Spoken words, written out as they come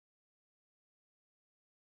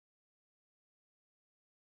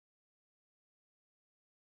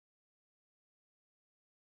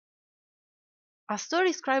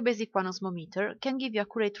Astori's Cryobasic 1 osmometer can give you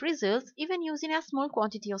accurate results even using a small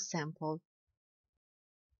quantity of sample.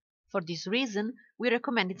 For this reason, we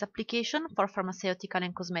recommend its application for pharmaceutical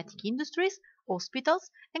and cosmetic industries,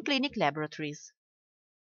 hospitals, and clinic laboratories.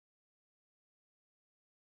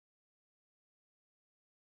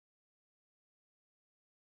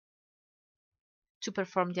 To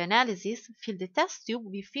perform the analysis, fill the test tube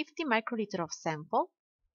with 50 microliter of sample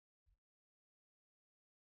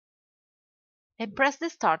and press the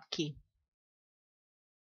Start key.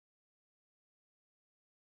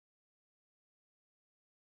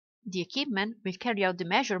 The equipment will carry out the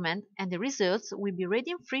measurement and the results will be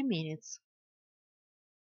ready in 3 minutes.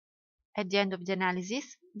 At the end of the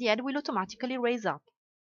analysis, the head will automatically raise up.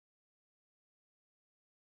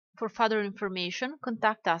 For further information,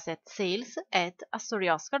 contact us at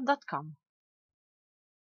sales@astorioscar.com.